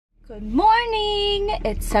Good morning!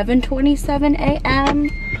 It's 7:27 a.m.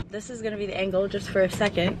 This is gonna be the angle just for a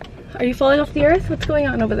second. Are you falling off the earth? What's going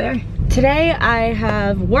on over there? Today I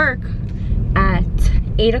have work at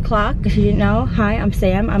 8 o'clock. If you didn't know, hi, I'm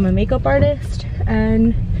Sam. I'm a makeup artist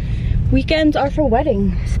and weekends are for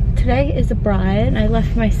weddings. Today is a bride and I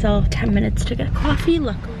left myself 10 minutes to get coffee,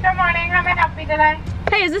 luckily. Good morning, how may I help you today?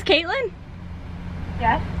 Hey, is this Caitlin?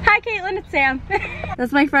 Yes. Hi Caitlin, it's Sam.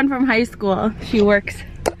 That's my friend from high school. She works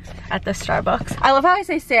at the Starbucks. I love how I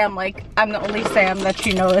say Sam like I'm the only Sam that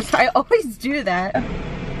she knows. I always do that.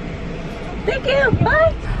 Thank you,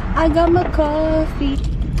 bye. I got my coffee.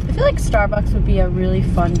 I feel like Starbucks would be a really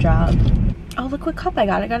fun job. Oh, look what cup I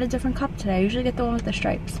got. I got a different cup today. I usually get the one with the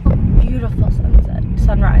stripes. Oh, beautiful sunset,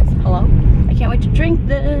 sunrise. Hello? I can't wait to drink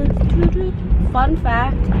this. Fun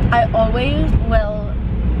fact, I always will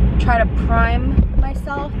try to prime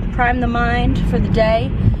myself, prime the mind for the day,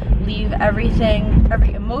 leave everything,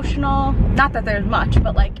 every emotional, not that there's much,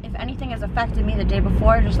 but like if anything has affected me the day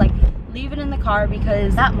before, just like leave it in the car,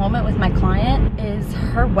 because that moment with my client is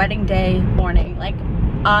her wedding day morning. Like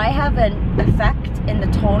I have an effect in the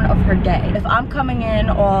tone of her day. If I'm coming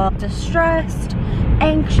in all distressed,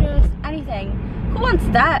 anxious, anything, who wants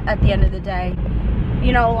that at the end of the day?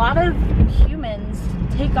 You know, a lot of humans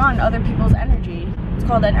take on other people's energy. It's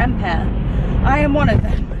called an empath. I am one of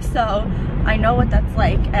them, so I know what that's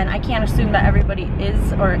like, and I can't assume that everybody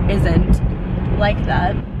is or isn't like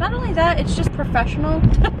that. Not only that, it's just professional.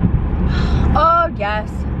 Oh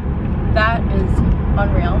yes, that is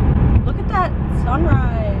unreal. Look at that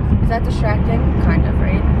sunrise. Is that distracting? Kind of,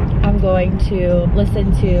 right? I'm going to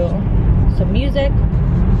listen to some music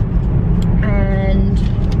and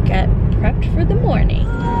get prepped for the morning.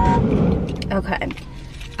 Okay,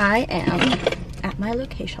 I am at my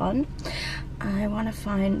location. I want to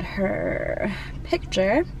find her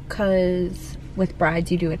picture because with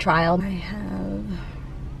brides you do a trial. I have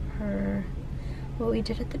her, what we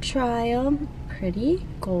did at the trial, pretty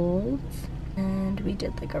golds, and we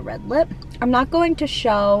did like a red lip. I'm not going to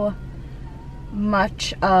show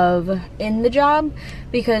much of in the job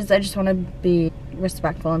because I just want to be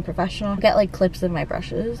respectful and professional. Get like clips of my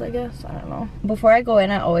brushes, I guess, I don't know. Before I go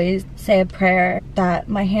in, I always say a prayer that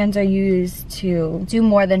my hands are used to do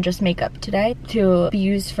more than just makeup today, to be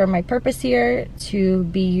used for my purpose here, to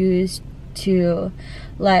be used to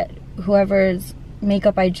let whoever's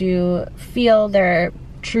makeup I do feel their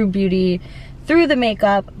true beauty through the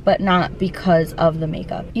makeup, but not because of the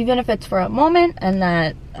makeup. Even if it's for a moment, and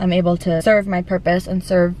that I'm able to serve my purpose and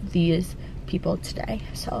serve these people today.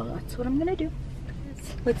 So that's what I'm gonna do.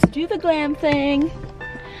 Let's do the glam thing.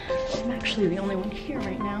 I'm actually the only one here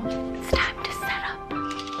right now. It's time to set up.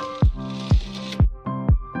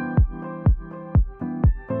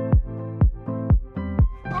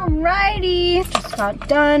 Alrighty, just got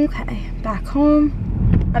done. Okay, back home.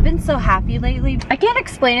 I've been so happy lately. I can't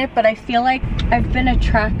explain it, but I feel like I've been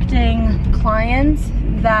attracting clients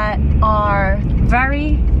that are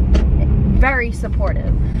very, very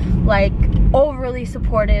supportive. Like overly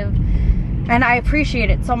supportive. And I appreciate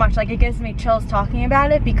it so much. Like it gives me chills talking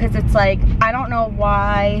about it because it's like, I don't know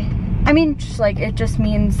why. I mean, just like, it just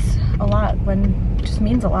means a lot when, it just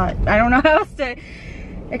means a lot. I don't know how else to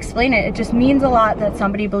explain it. It just means a lot that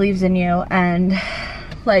somebody believes in you and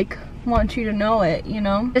like wants you to know it, you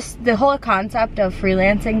know? The whole concept of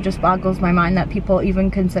freelancing just boggles my mind that people even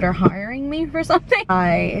consider hiring me for something.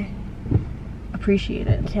 I appreciate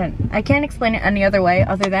it. I can't explain it any other way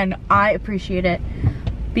other than I appreciate it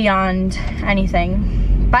beyond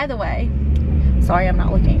anything. By the way, sorry I'm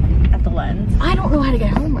not looking at the lens. I don't know how to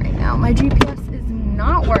get home right now. My GPS is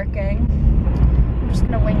not working. I'm just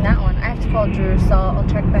gonna wing that one. I have to call Drew, so I'll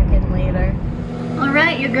check back in later. All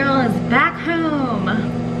right, your girl is back home.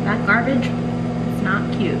 That garbage is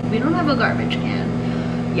not cute. We don't have a garbage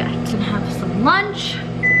can yet. Gonna have some lunch.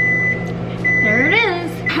 There it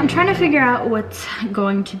is. I'm trying to figure out what's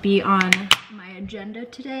going to be on agenda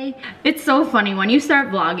today. It's so funny when you start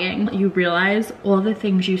vlogging, you realize all the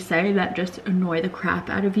things you say that just annoy the crap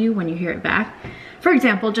out of you when you hear it back. For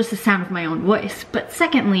example, just the sound of my own voice. But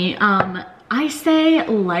secondly, I say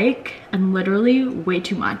like and literally way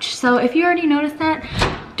too much. So if you already noticed that,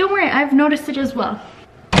 don't worry, I've noticed it as well.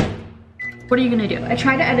 What are you gonna do? I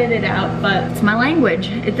try to edit it out, but it's my language.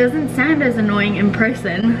 It doesn't sound as annoying in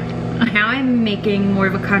person. Now I'm making more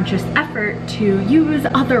of a conscious effort to use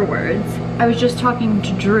other words. I was just talking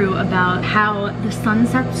to Drew about how the sun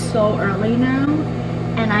sets so early now,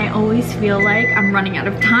 and I always feel like I'm running out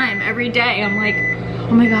of time every day. I'm like,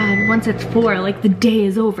 oh my god, once it's 4, like the day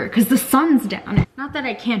is over because the sun's down. Not that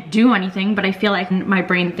I can't do anything, but I feel like my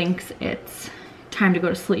brain thinks it's time to go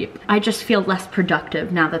to sleep. I just feel less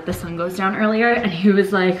productive now that the sun goes down earlier. And he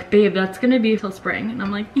was like, babe, that's gonna be till spring. And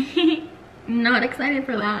I'm like, not excited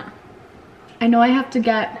for that. I know I have to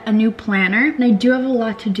get a new planner, and I do have a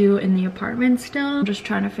lot to do in the apartment still. I'm just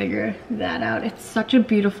trying to figure that out. It's such a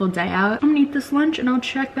beautiful day out. I'm gonna eat this lunch and I'll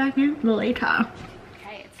check back in later.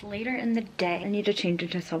 Okay, it's later in the day. I need to change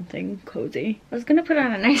into something cozy. I was gonna put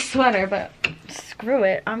on a nice sweater, but screw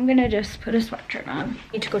it. I'm gonna just put a sweatshirt on.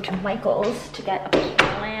 I need to go to Michael's to get a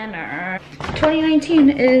planner.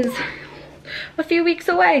 2019 is a few weeks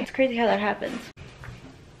away. It's crazy how that happens.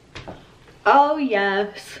 Oh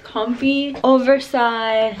yes, comfy,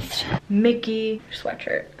 oversized Mickey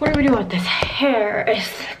sweatshirt. What do we do with this hair is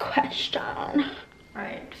the question. All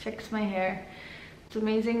right, fix my hair. It's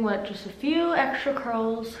amazing what just a few extra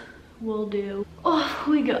curls will do. Off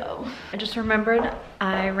we go. I just remembered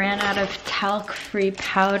I ran out of talc-free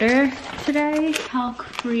powder today.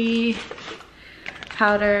 Talc-free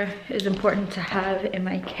powder is important to have in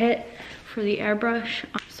my kit for the airbrush.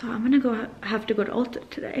 So I'm gonna have to go to Ulta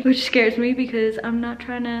today, which scares me because I'm not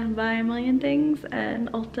trying to buy a million things, and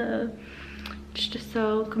Ulta is just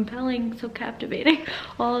so compelling, so captivating.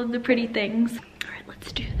 All of the pretty things. All right,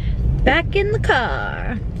 let's do this. Back in the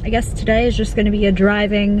car. I guess today is just gonna be a drive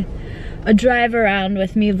around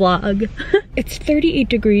with me vlog. It's 38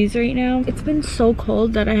 degrees right now. It's been so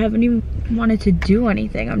cold that I haven't even wanted to do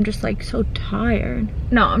anything. I'm just like so tired.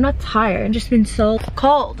 No, I'm not tired. I've just been so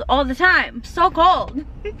cold all the time. So cold.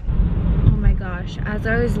 Oh my gosh, as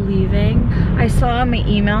I was leaving, I saw on my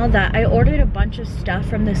email that I ordered a bunch of stuff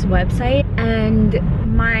from this website and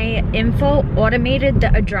my info automated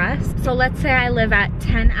the address. So let's say I live at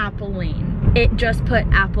 10 Apple Lane. It just put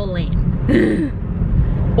Apple Lane.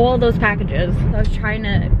 All those packages. I was trying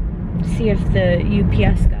to see if the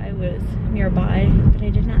UPS guy was nearby, but I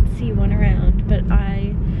did not see one around. But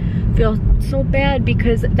I feel so bad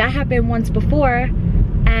because that happened once before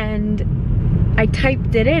and I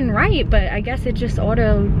typed it in right, but I guess it just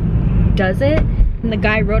auto does it. And the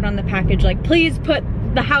guy wrote on the package like, please put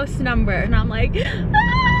the house number. And I'm like,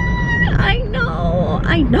 ah, I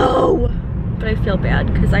know. But I feel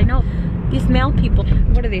bad because I know these mail people,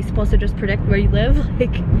 what are they supposed to just predict where you live?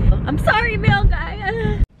 Like, I'm sorry, mail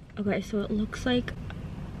guy. Okay, so it looks like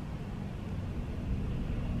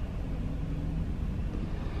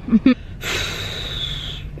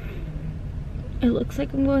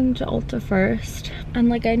I'm going to Ulta first. And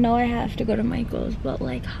like, I know I have to go to Michael's, but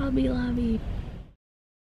like, Hobby Lobby.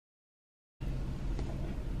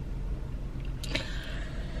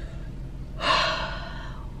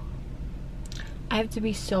 I have to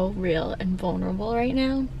be so real and vulnerable right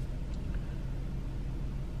now.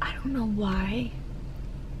 I don't know why.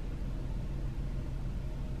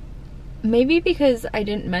 Maybe because I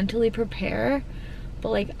didn't mentally prepare, but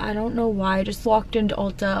like, I don't know why. I just walked into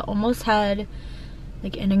Ulta, almost had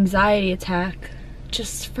like an anxiety attack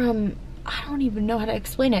just from, I don't even know how to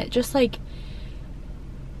explain it. Just like,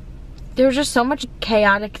 there was just so much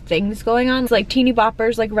chaotic things going on. It's like teeny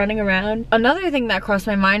boppers like running around. Another thing that crossed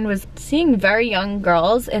my mind was seeing very young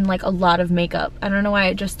girls in like a lot of makeup. I don't know why,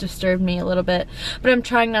 it just disturbed me a little bit. But I'm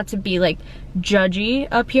trying not to be like judgy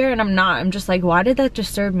up here, and I'm not. I'm just like, why did that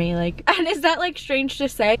disturb me? Like, and is that like strange to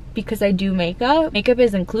say because I do makeup? Makeup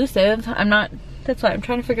is inclusive. That's why I'm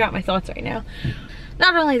trying to figure out my thoughts right now.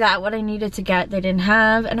 Not only that, what I needed to get they didn't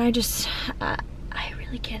have, and I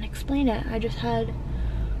really can't explain it. I just had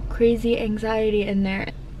crazy anxiety in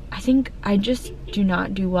there. I think I just do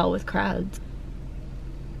not do well with crowds.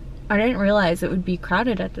 I didn't realize it would be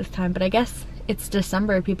crowded at this time, but I guess it's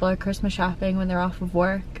December. People are Christmas shopping when they're off of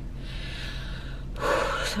work.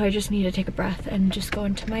 So I just need to take a breath and just go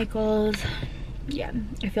into Michael's. Yeah,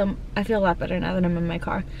 I feel a lot better now that I'm in my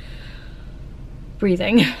car.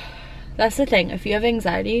 Breathing. That's the thing. If you have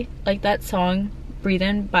anxiety, like that song Breathe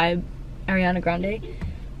In by Ariana Grande,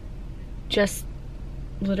 just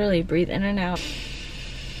literally breathe in and out.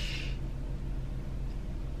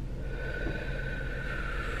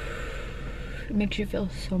 It makes you feel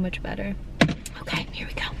so much better. Okay, here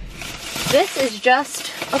we go. This is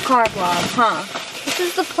just a car vlog, huh? This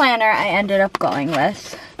is the planner I ended up going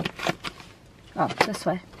with. Oh, this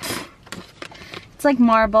way. It's like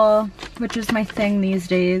marble, which is my thing these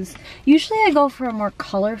days. Usually I go for a more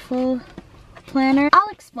colorful planner. I'll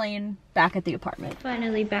explain back at the apartment.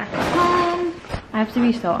 Finally back home. I have to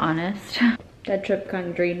be so honest. That trip kind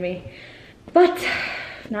of drained me. But,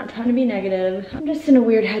 not trying to be negative. I'm just in a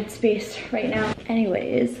weird headspace right now.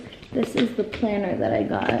 Anyways, this is the planner that I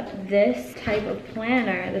got. This type of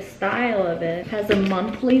planner, the style of it, has a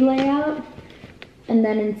monthly layout. And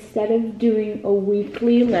then instead of doing a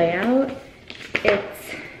weekly layout,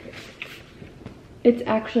 it's it's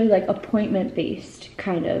actually like appointment based,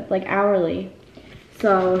 kind of like hourly.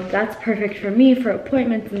 So that's perfect for me for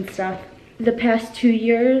appointments and stuff. The past 2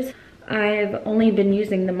 years, I've only been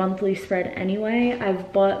using the monthly spread anyway.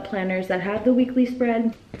 I've bought planners that have the weekly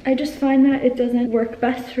spread. I just find that it doesn't work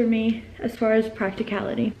best for me as far as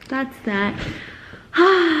practicality. That's that.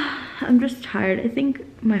 I'm just tired. I think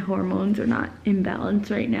my hormones are not in balance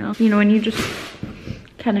right now. You know, when you just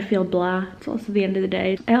kind of feel blah. It's also the end of the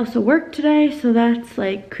day. I also work today, so that's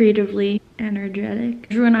like creatively energetic.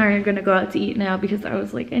 Drew and I are gonna go out to eat now because I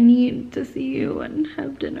was like, I need to see you and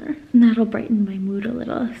have dinner. And that'll brighten my mood a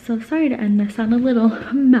little. So sorry to end this on a little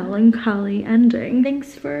melancholy ending.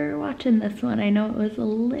 Thanks for watching this one. I know it was a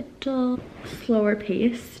little slower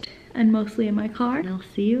paced and mostly in my car. And I'll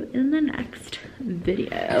see you in the next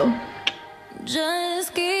video.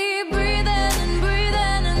 Just keep breathing and breathing.